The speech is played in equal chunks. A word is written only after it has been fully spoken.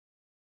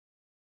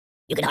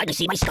You can hardly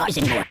see my scars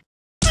anymore.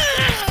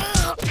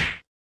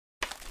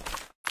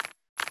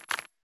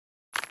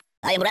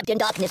 I am wrapped in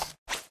darkness.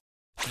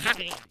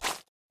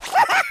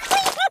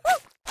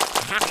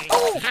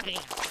 Oh!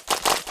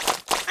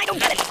 I don't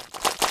get it.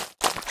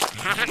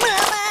 Mama!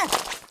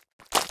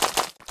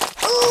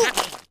 Ooh!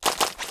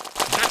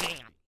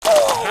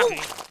 Oh!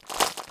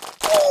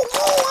 Oh!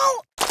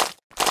 Oh!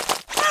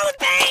 Oh, the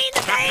pain!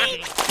 The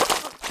pain!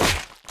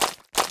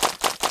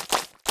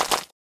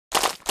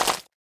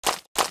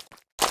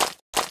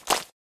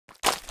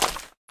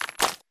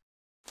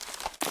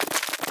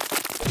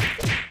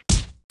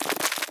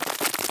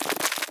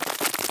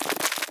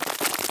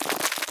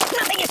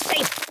 Nothing is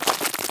safe.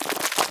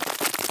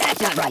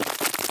 That's not right.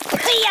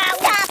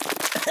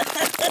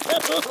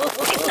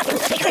 It's nothing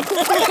sacred.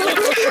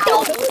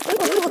 Don't.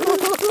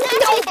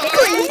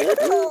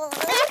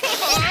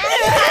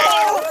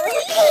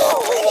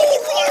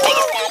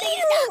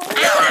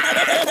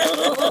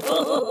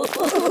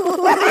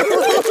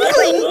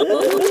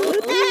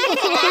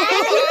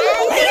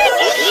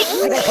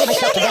 I gotta pull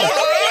myself together.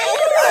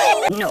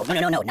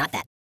 No, not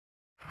that.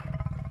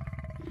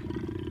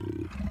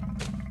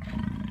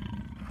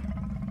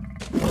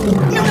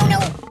 No.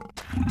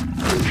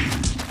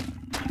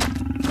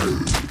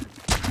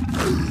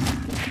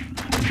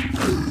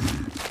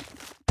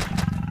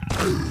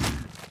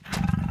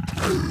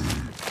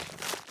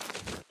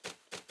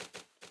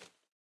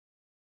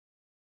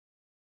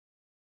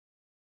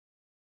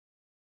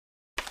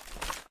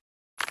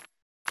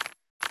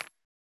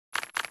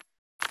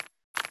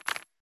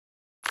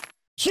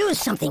 Choose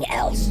something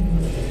else.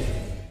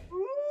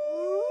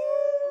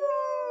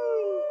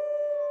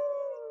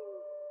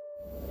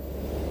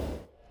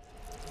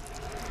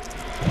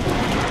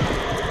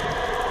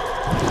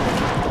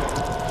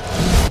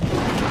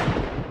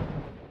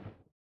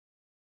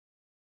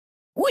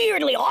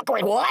 Weirdly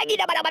awkward. I'm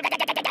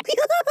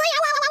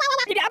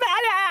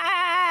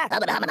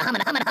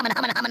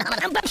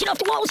bouncing off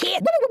the walls here.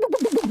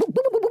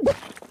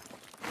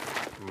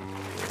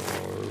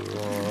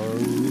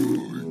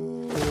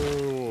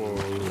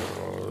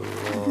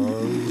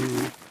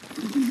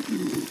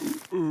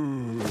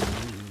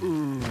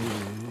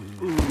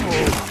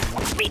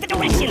 Read the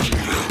directions.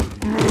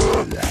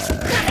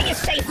 Nothing is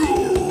safe.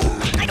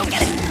 I don't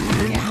get it.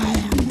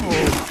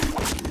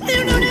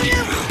 No.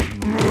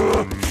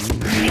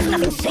 There's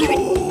nothing sacred.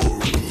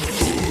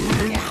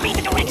 Read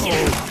the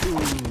directions.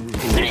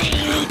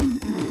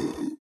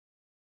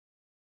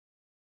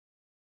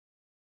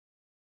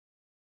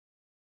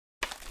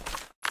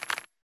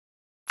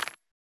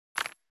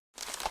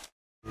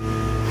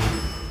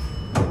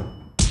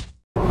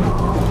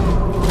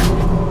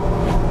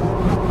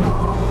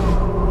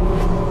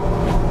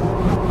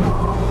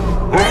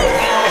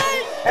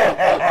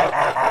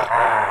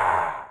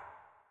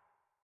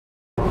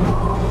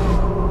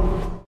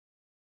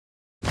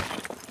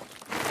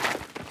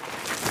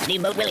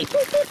 Steamboat Willie.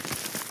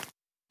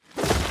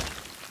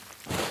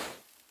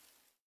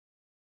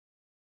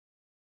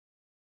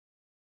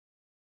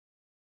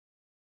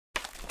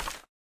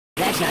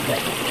 That's not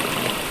good.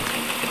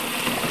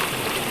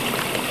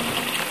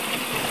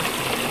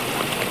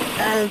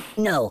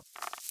 No.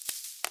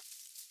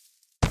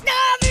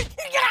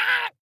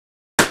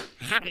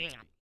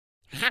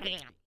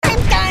 I'm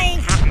dying!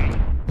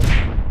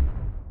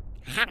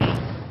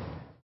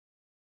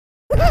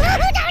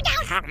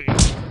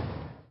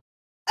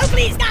 Oh,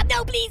 please, stop!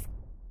 No, please!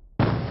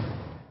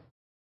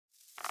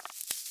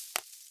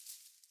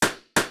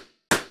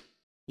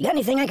 You got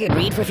anything I could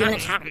read for a few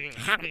minutes? No.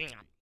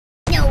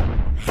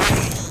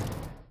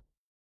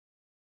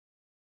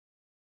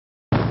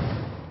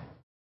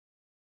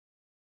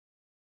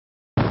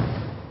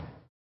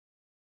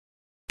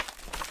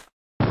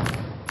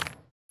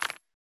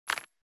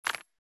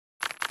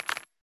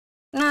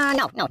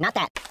 No, not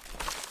that.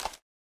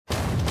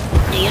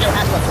 Do you know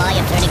how to apply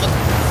a tourniquet?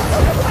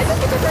 Oh, my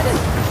biscuits are burning!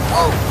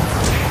 Oh!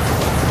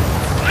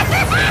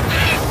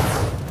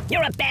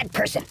 You're a bad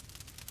person.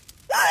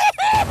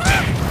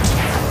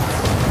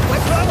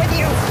 What's wrong with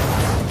you?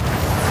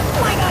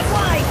 My God,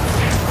 why?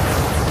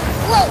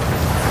 Whoa!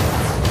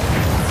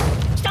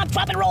 Stop,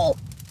 drop, and roll!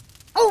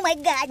 Oh my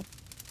God!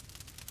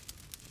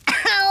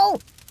 Ow!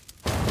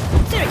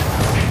 Siri!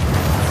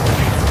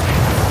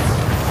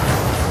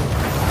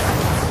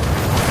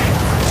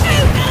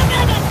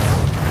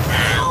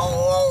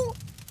 Ow!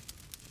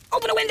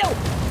 Open a window!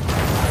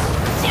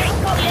 Siri,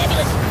 call the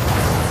ambulance!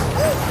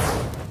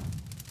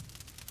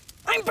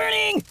 I'm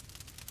burning!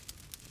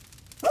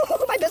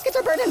 Oh, my biscuits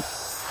are burning!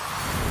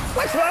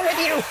 What's wrong with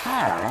you?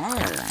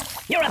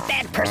 You're a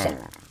bad person.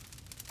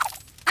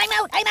 I'm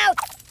out!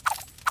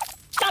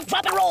 Stop,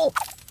 drop, and roll!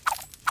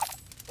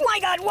 My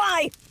God,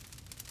 why?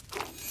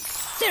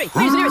 Siri,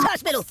 where's the nearest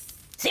hospital?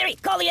 Siri,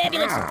 call the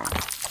ambulance!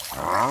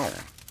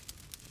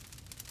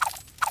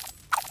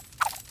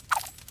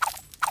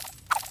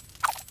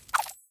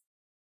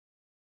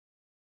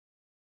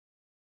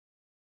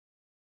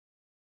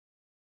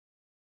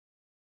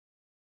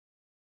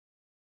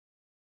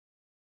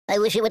 I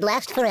wish it would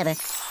last forever.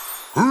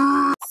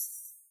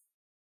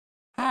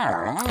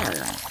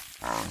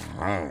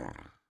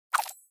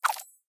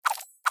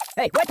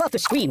 Hey, wipe off the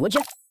screen, would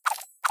you?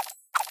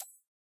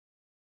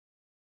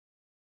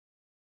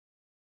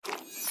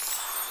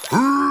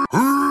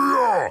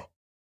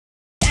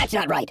 That's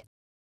not right.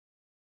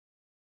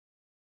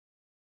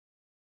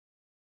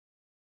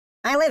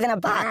 I live in a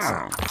box.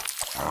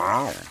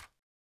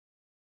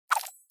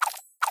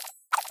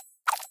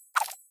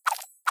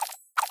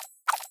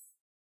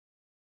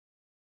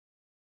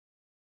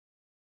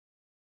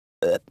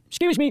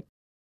 Excuse me.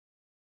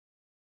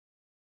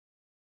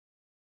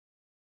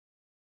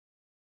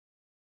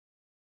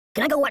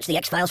 Can I go watch the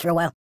X-Files for a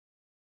while?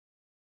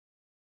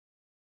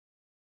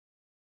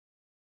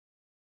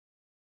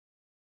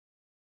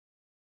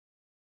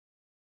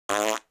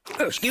 Oh,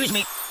 excuse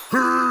me.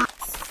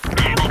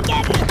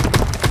 Armageddon!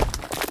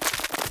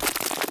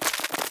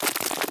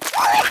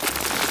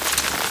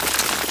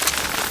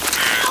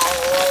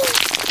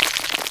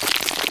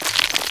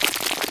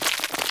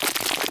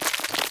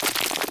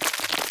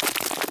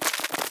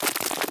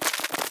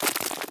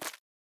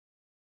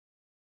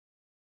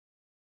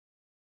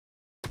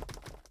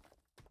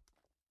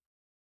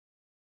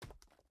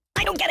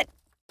 I don't get it.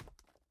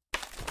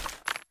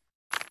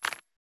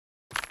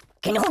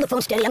 Can you hold the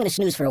phone steady? I'm gonna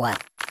snooze for a while.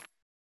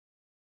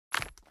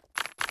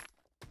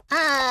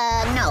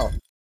 No.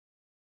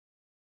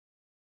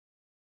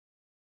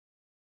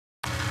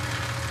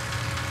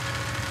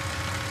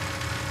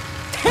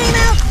 Time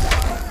out!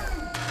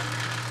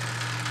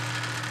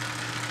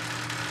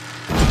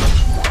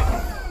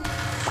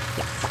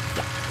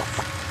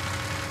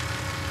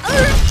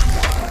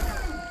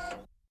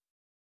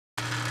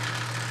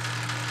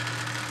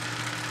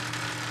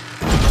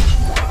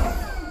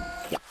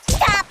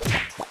 Stop!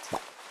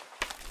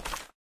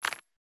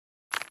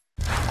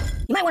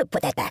 You might want to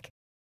put that back.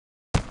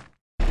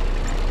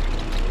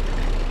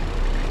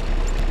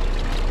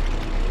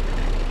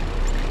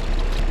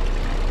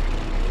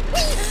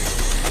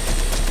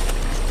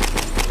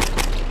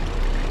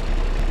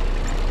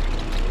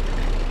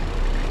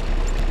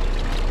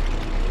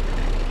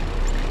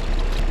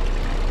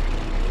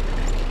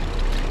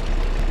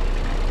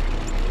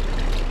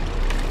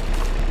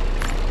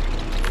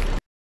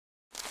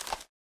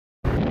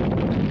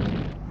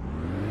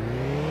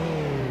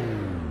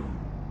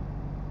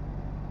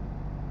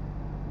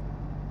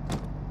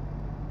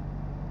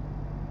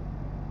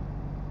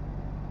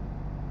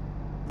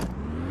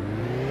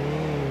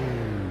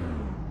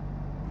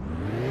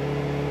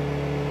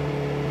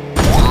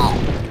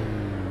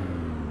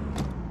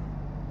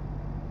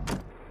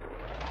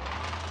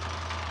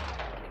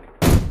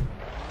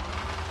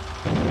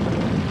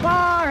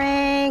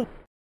 Boring!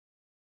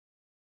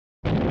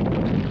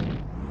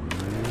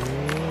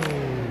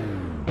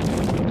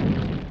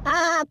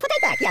 Put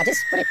that back. Yeah,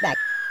 just put it back.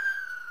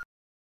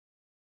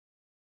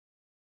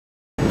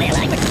 Well,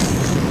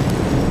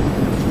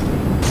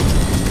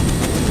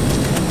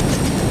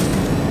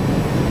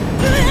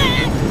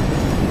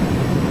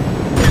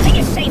 nothing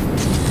is safe.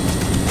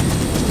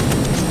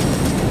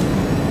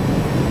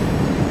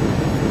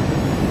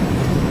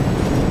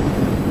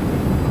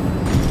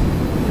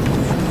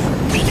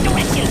 Read the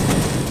directions.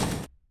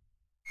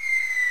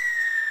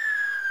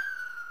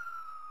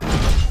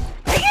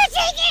 Are you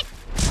taking it?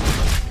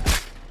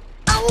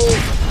 Oh!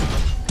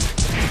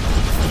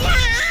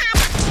 Stop!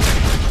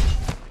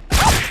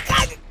 Oh,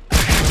 God!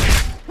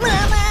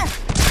 Mama!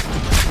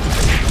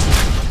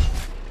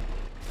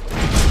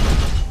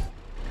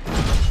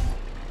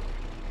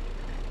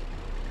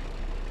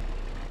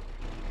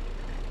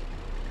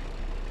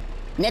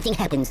 Nothing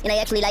happens, and I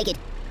actually like it.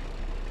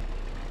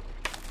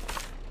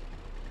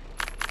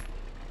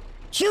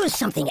 Choose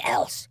something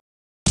else.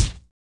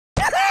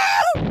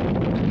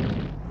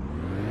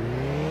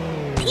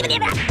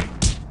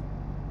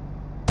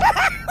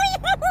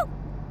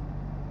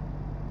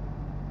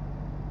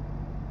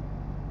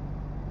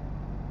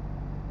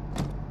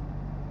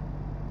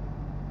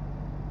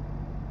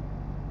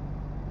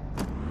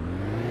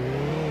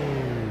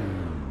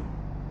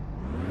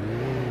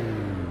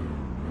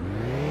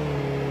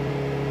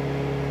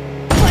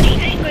 Bloody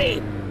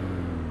angry!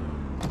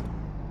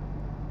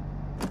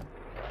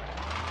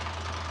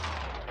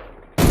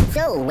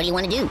 So, what do you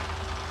want to do?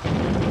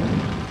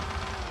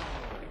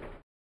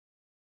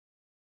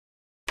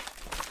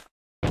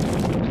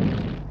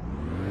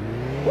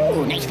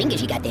 Ooh, nice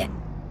fingers you got there.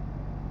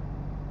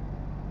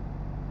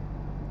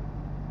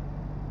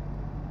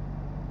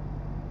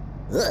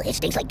 Ugh, it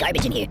stinks like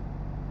garbage in here.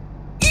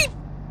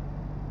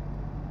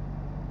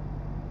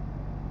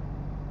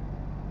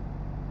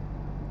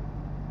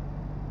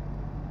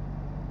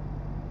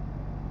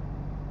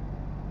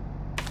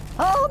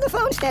 Hold the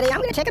phone steady. I'm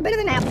gonna take a bit of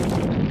a nap.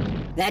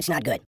 That's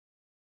not good.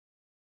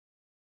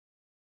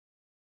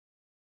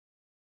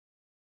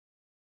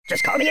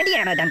 Just call me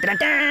Indiana. Dun, dun, dun,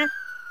 dun.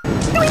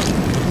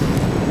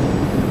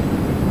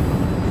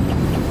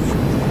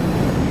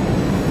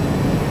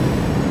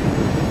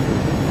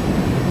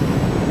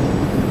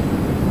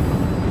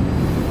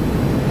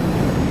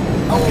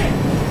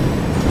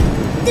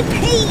 The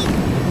pain!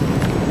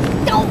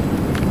 No!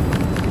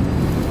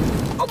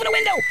 Open a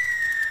window!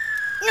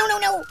 No, no,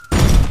 no!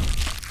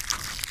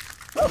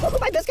 Oh,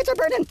 my biscuits are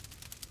burning.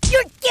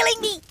 You're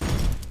killing me!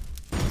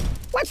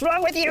 What's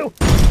wrong with you?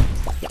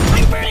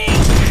 I'm burning!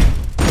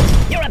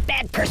 You're a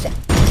bad person.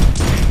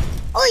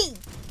 Oi!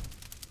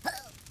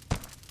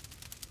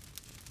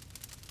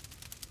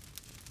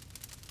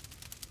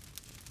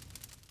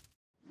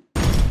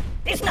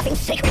 There's nothing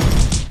sacred.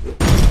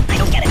 I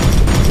don't get it.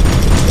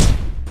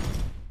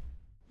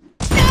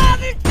 Stop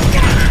it!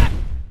 Ah!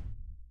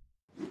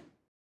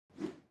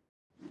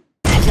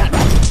 That's not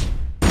right.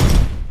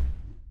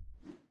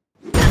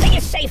 Nothing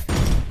is safe.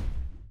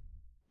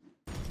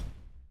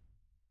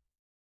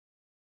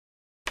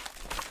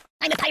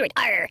 I'm a pirate.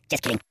 Arr,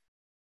 just kidding.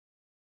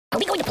 Are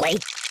we going to play?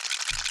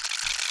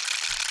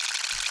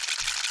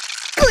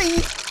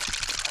 Oi!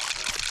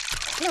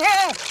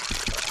 Ah!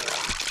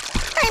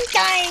 I'm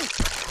dying!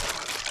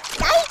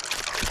 Die?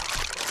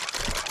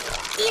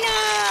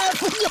 Enough!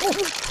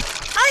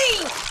 Hey!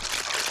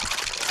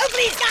 Oh,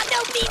 please, God, no,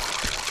 please!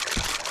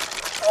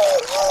 Oh,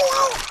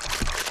 oh,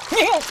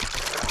 oh!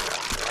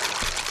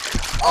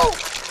 Oh!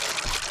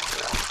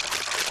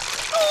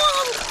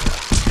 Oh!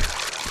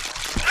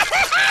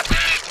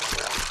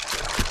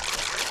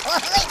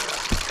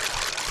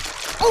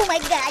 Oh, my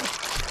God!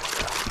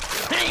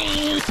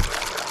 Hey!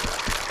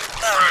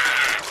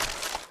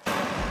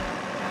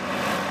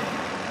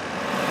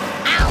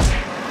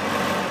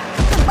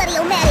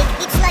 Buddy-o-matic,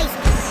 it's nice.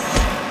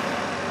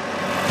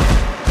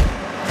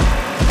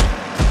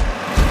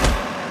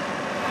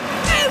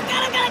 Oh,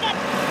 God.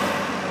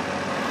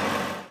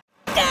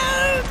 No!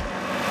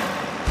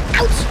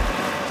 Ouch!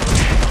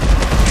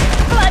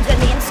 Bludgeon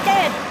me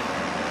instead.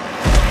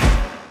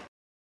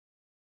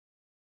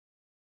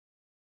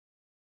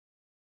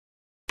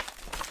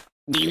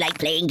 Do you like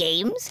playing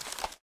games?